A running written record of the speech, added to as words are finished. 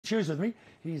Chu's with me.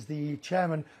 He's the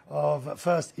chairman of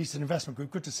First Eastern Investment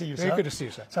Group. Good to see you, sir. Very good to see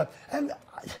you, sir. So,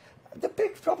 the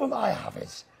big problem I have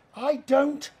is I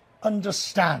don't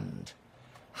understand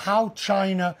how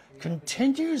China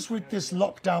continues with this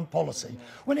lockdown policy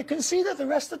when it can see that the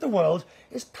rest of the world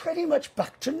is pretty much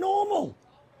back to normal.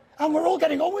 And we're all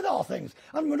getting on with our things.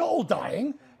 And we're not all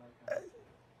dying.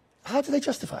 How do they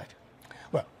justify it?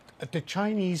 Well, the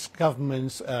Chinese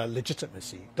government's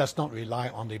legitimacy does not rely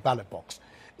on the ballot box.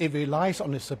 It relies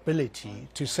on its ability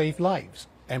to save lives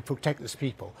and protect its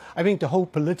people. I think the whole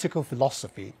political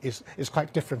philosophy is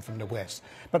quite different from the West.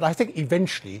 But I think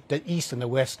eventually the East and the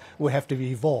West will have to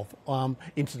evolve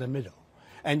into the middle.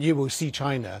 And you will see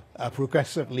China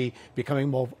progressively becoming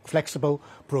more flexible,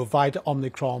 provided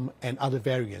Omicron and other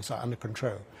variants are under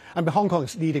control. I mean, Hong Kong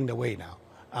is leading the way now.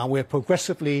 We're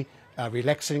progressively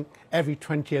relaxing. Every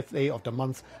 20th day of the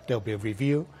month, there'll be a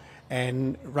review.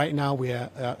 And right now we're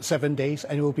 7 days,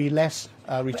 and it will be less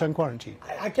return quarantine.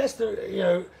 I guess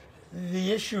the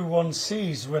issue one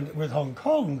sees with Hong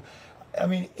Kong, I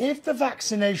mean, if the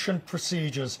vaccination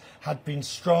procedures had been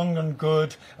strong and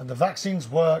good and the vaccines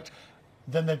worked,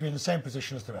 then they'd be in the same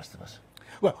position as the rest of us.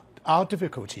 Well, our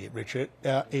difficulty, Richard,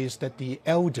 is that the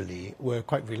elderly were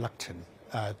quite reluctant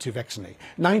to vaccinate.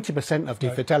 90% of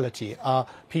the fatality are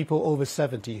people over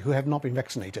 70 who have not been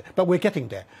vaccinated. But we're getting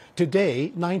there.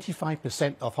 Today,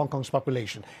 95% of Hong Kong's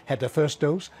population had their first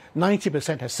dose,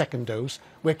 90% had second dose.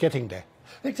 We're getting there.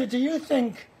 Victor, do you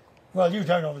think, well, you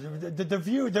don't obviously, the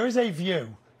view, there is a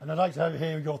view, and I'd like to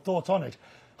hear your thoughts on it.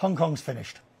 Hong Kong's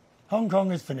finished. Hong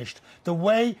Kong is finished. The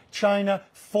way China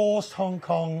forced Hong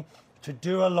Kong to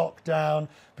do a lockdown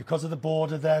because of the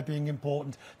border there being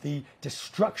important, the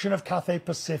destruction of Cathay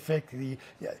Pacific,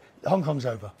 Hong Kong's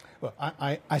over. Well,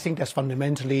 I think that's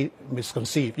fundamentally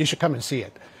misconceived. You should come and see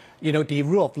it. You know, the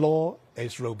rule of law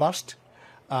is robust.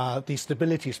 The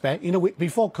stability is back. You know,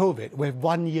 before COVID, we have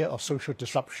 1 year of social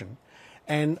disruption.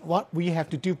 And what we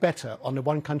have to do better on the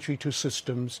one country, two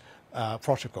systems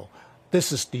protocol.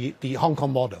 This is the Hong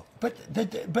Kong model. But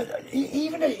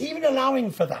even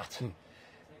allowing for that,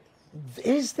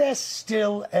 is there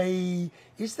still the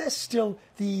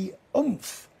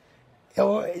oomph,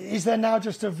 or is there now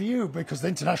just a view because the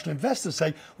international investors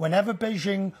say whenever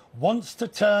Beijing wants to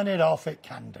turn it off, it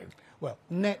can do? Well,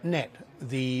 net,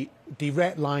 the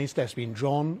red lines that's been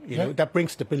drawn, you know, that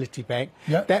brings stability back.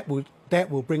 That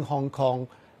will bring Hong Kong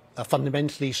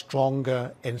fundamentally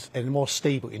stronger and more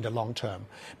stable in the long term.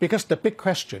 Because the big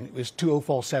question is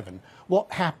 2047.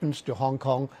 What happens to Hong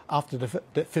Kong after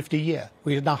the 50 year?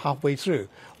 We're now halfway through.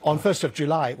 On 1st of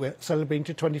July, we're celebrating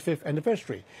the 25th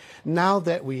anniversary. Now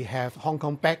that we have Hong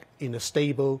Kong back in a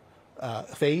stable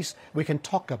phase, we can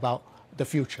talk about the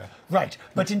future. Right,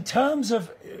 but in terms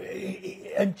of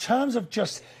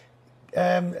just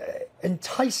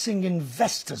enticing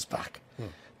investors back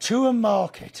to a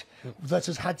market that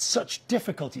has had such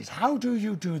difficulties, how do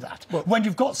you do that? Well, when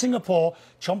you've got Singapore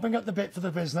chomping at the bit for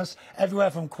the business, everywhere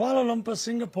from Kuala Lumpur,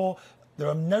 Singapore, there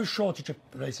are no shortage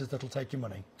of places that will take your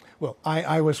money. Well,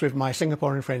 I was with my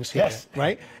Singaporean friends here,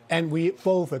 right? And we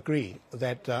both agree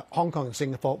that Hong Kong and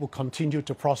Singapore will continue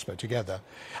to prosper together.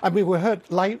 I mean, we heard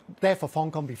like that of Hong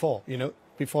Kong before, you know,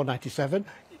 before 97.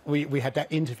 We had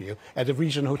that interview at the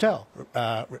Regent Hotel,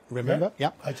 remember? Yeah,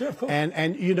 I do, of course.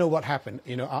 And you know what happened,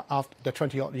 you know, after the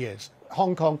 20-odd years.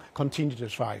 Hong Kong continued to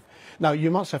thrive. Now, you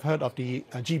must have heard of the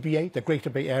GBA, the Greater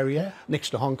Bay Area,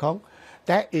 next to Hong Kong.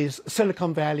 That is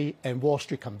Silicon Valley and Wall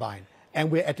Street combined.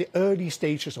 And we're at the early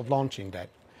stages of launching that.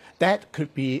 That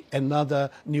could be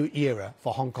another new era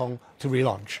for Hong Kong to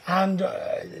relaunch. And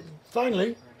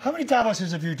finally, how many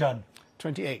Davoses have you done?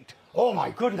 28. Oh, my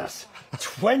goodness.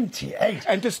 28.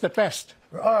 And this is the best.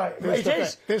 All right.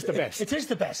 This is the best. It is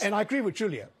the best. And I agree with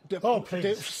Julia. Please.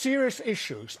 The serious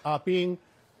issues are being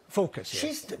focused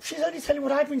here. She's only telling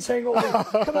what I've been saying all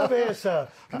week. Come over here, sir.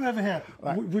 Come over here.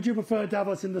 Right. Would you prefer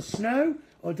Davos in the snow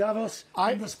or Davos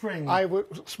in the spring? I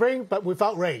would spring, but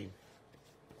without rain.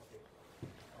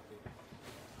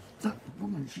 That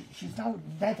woman, she's now...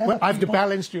 Well, I have to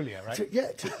balance Julia, right?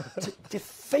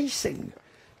 Defacing.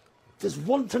 There's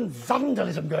wanton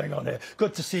vandalism going on here.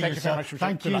 Good to see you, sir.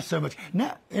 Thank you so much.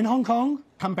 Now, in Hong Kong...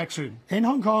 Come back soon. In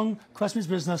Hong Kong, Questions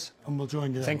Business, and we'll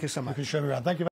join you there. Thank you so much. You can show me around. Thank you.